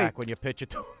quarterback when you pitch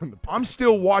it to him. I'm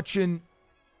still watching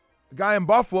a guy in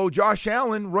Buffalo, Josh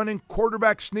Allen, running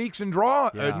quarterback sneaks and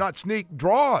draws.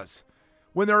 Draws.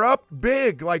 When they're up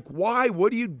big. Like, why?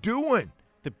 What are you doing?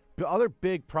 The other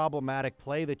big problematic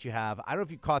play that you have, I don't know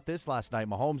if you caught this last night.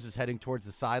 Mahomes is heading towards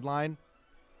the sideline,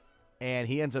 and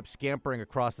he ends up scampering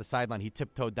across the sideline. He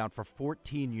tiptoed down for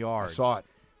 14 yards. I saw it.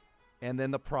 And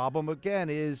then the problem, again,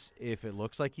 is if it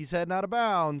looks like he's heading out of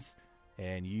bounds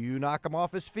and you knock him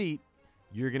off his feet,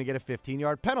 you're going to get a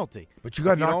 15-yard penalty. But you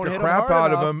got to knock the crap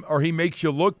out of him, or he makes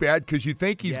you look bad because you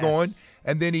think he's going,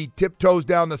 and then he tiptoes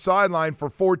down the sideline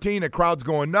for 14. The crowd's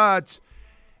going nuts.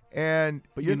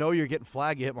 But you're getting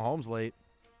flagged. You hit Mahomes late.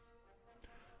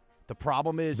 The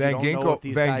problem is Van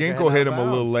Ginkel hit him a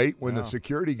little late when the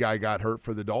security guy got hurt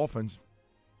for the Dolphins.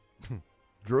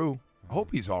 Drew. I hope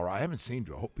he's all right. I haven't seen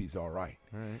Drew. I hope he's all right.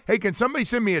 Hey, can somebody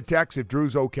send me a text if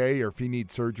Drew's okay or if he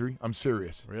needs surgery? I'm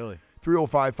serious. Really?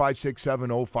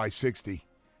 305-567-0560.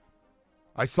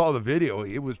 I saw the video.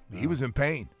 He was in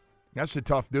pain. That's a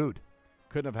tough dude.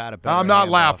 Couldn't have had a better I'm not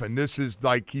laughing. This is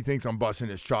like he thinks I'm busting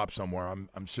his chops somewhere.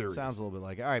 I'm serious. Sounds a little bit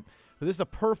like it. All right. But this is a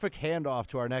perfect handoff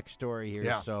to our next story here.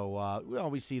 Yeah. So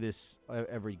we see this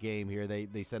every game here.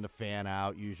 They send a fan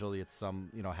out. Usually it's some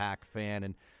hack fan,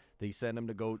 and they send him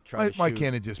to go try to shoot. Why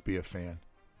can't it just be a fan?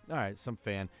 All right, some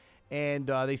fan. And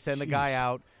they send the guy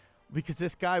out because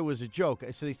this guy was a joke.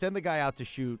 So they send the guy out to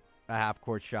shoot a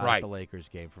half-court shot at the Lakers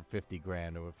game for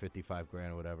 $50,000 or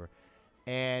 $55,000 or whatever.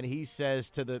 And he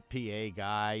says to the PA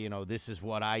guy, this is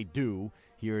what I do.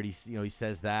 He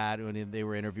says that when they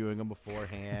were interviewing him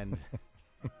beforehand.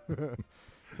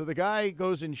 So the guy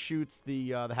goes and shoots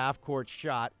the half-court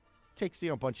shot. Takes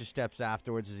a bunch of steps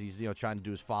afterwards as he's trying to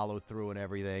do his follow through and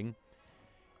everything,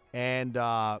 and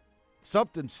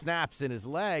something snaps in his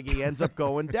leg. He ends up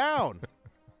going down,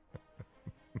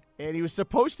 and he was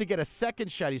supposed to get a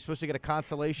second shot. He's supposed to get a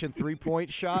consolation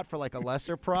 3-point shot for like a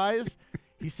lesser prize.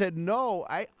 He said no.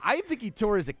 I think he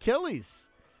tore his Achilles.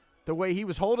 The way he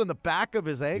was holding the back of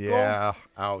his ankle. Yeah,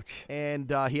 ouch.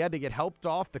 And he had to get helped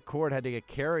off the court, had to get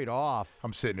carried off.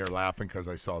 I'm sitting there laughing because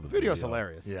I saw the video. Video's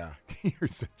hilarious. Yeah, you're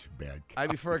such a bad guy. I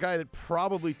mean, for a guy that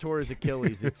probably tore his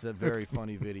Achilles, it's a very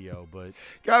funny video. But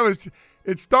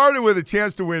it started with a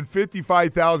chance to win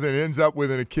 $55,000, ends up with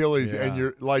an Achilles, and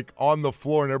you're like on the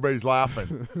floor and everybody's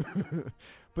laughing.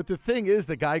 But the thing is,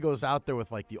 the guy goes out there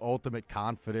with like the ultimate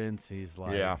confidence. He's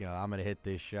like, I'm going to hit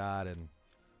this shot, and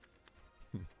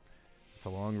it's a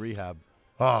long rehab.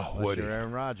 Oh, Woody. You're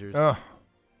Aaron Rodgers. All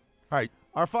right.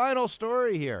 Our final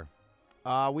story here.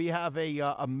 We have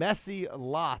a messy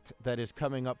lot that is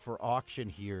coming up for auction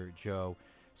here, Joe.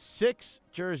 6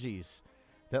 jerseys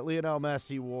that Lionel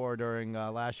Messi wore during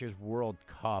last year's World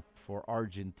Cup for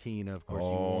Argentina. Of course, he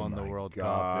won the World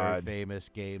Cup. Very famous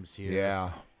games here.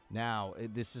 Yeah. Now,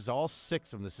 this is all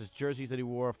 6 of them. This is jerseys that he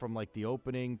wore from, like, the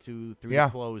opening through the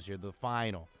close here, the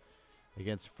final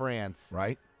against France.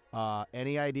 Right.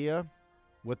 Any idea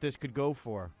what this could go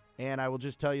for? And I will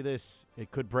just tell you this.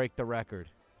 It could break the record.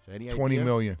 So any idea? $20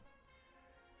 million.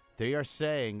 They are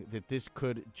saying that this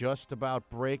could just about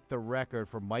break the record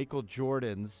for Michael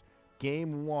Jordan's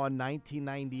Game 1,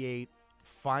 1998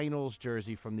 finals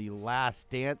jersey from the Last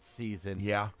Dance season.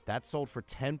 Yeah. That sold for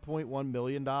 $10.1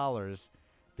 million.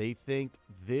 They think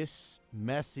this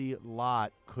Messi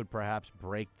lot could perhaps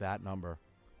break that number.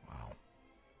 Wow.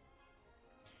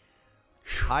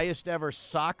 Highest ever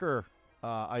soccer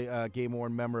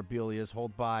game-worn memorabilia is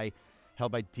held by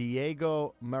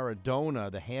Diego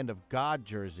Maradona, the Hand of God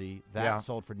jersey. That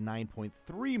sold for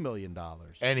 $9.3 million.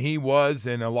 And he was,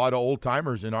 and a lot of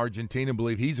old-timers in Argentina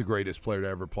believe he's the greatest player to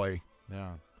ever play.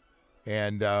 Yeah.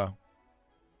 And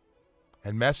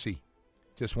Messi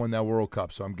just won that World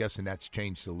Cup, so I'm guessing that's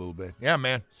changed a little bit. Yeah,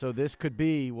 man. So this could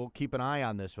be, we'll keep an eye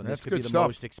on this one. That's this could good be the stuff.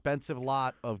 most expensive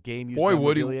lot of game-used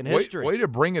memorabilia in history. Way to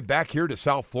bring it back here to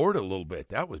South Florida a little bit.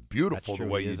 That was beautiful. That's true.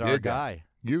 The way He you is did our that. guy.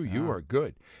 You are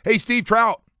good. Hey, Steve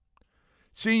Trout,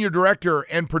 Senior Director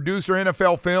and Producer,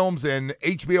 NFL Films and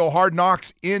HBO Hard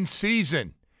Knocks in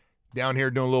season. Down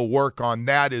here doing a little work on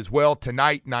that as well.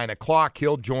 Tonight, 9 o'clock,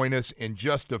 he'll join us in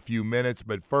just a few minutes.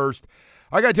 But first,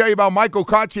 I got to tell you about Michael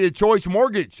Kotze at Choice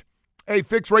Mortgage. Hey,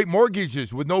 fixed-rate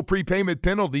mortgages with no prepayment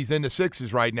penalties in the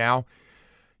 6s right now.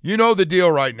 You know the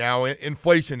deal right now.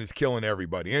 Inflation is killing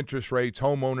everybody. Interest rates,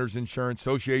 homeowners insurance,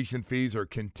 association fees are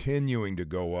continuing to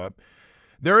go up.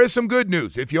 There is some good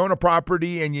news. If you own a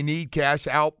property and you need cash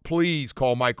out, please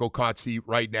call Michael Kotze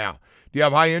right now. Do you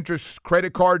have high-interest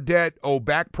credit card debt, owe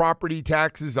back property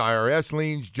taxes, IRS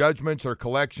liens, judgments, or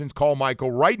collections? Call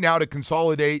Michael right now to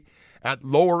consolidate at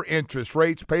lower interest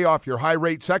rates. Pay off your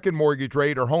high-rate second mortgage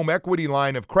rate or home equity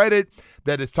line of credit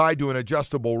that is tied to an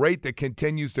adjustable rate that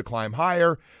continues to climb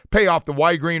higher. Pay off the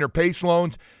Y-Green or PACE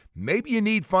loans. Maybe you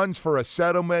need funds for a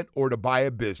settlement or to buy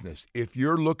a business. If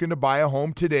you're looking to buy a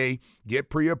home today, get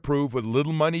pre-approved with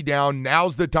little money down.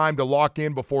 Now's the time to lock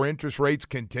in before interest rates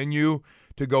continue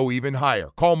to go even higher.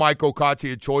 Call Michael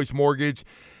Kotze at Choice Mortgage.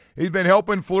 He's been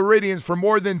helping Floridians for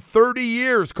more than 30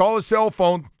 years. Call his cell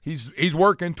phone. He's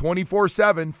working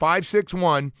 24/7,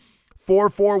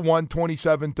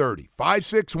 561-441-2730.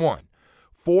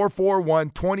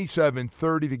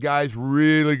 561-441-2730. The guy's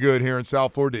really good here in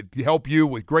South Florida to help you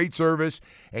with great service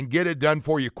and get it done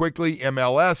for you quickly.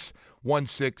 MLS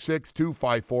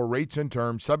 166254. Rates and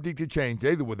terms subject to change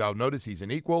daily without notice. He's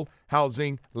an equal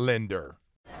housing lender.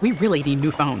 We really need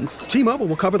new phones. T-Mobile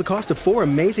will cover the cost of 4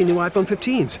 amazing new iPhone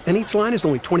 15s, and each line is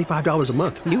only $25 a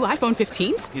month. New iPhone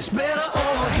 15s? It's better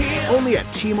over here. Only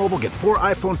at T-Mobile, get 4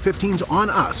 iPhone 15s on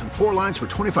us and 4 lines for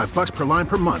 $25 per line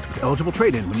per month with eligible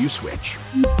trade-in when you switch.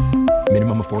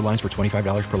 Minimum of 4 lines for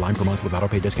 $25 per line per month with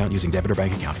autopay discount using debit or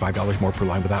bank account. $5 more per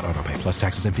line without autopay, plus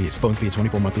taxes and fees. Phone fee at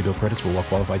 24 monthly bill credits for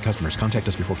well-qualified customers. Contact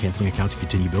us before canceling account to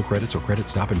continue bill credits or credit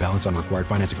stop and balance on required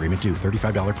finance agreement due.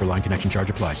 $35 per line connection charge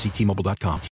applies. See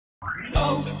T-Mobile.com.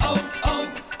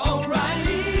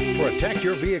 O'Reilly. Protect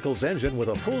your vehicle's engine with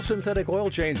a full synthetic oil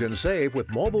change and save with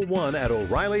Mobile One at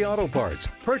O'Reilly Auto Parts.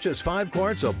 Purchase 5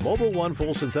 quarts of Mobile One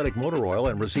full synthetic motor oil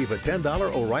and receive a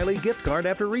 $10 O'Reilly gift card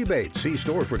after rebate. See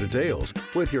store for details.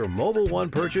 With your Mobile One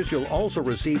purchase, you'll also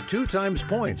receive 2 times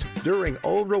points during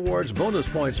O Rewards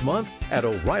Bonus Points Month at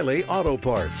O'Reilly Auto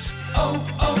Parts.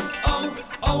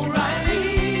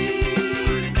 O'Reilly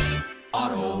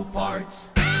Auto Parts.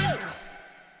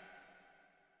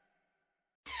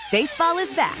 Baseball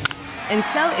is back, and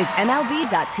so is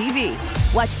MLB.tv.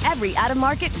 Watch every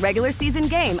out-of-market regular season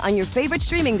game on your favorite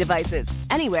streaming devices,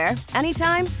 anywhere,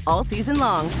 anytime, all season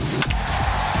long.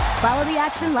 Follow the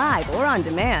action live or on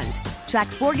demand. Track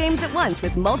 4 games at once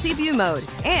with multi-view mode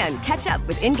and catch up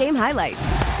with in-game highlights.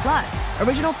 Plus,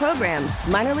 original programs,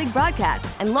 minor league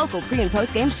broadcasts, and local pre- and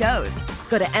post-game shows.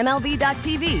 Go to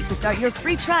MLB.tv to start your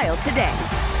free trial today.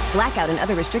 Blackout and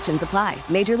other restrictions apply.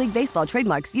 Major League Baseball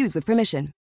trademarks used with permission.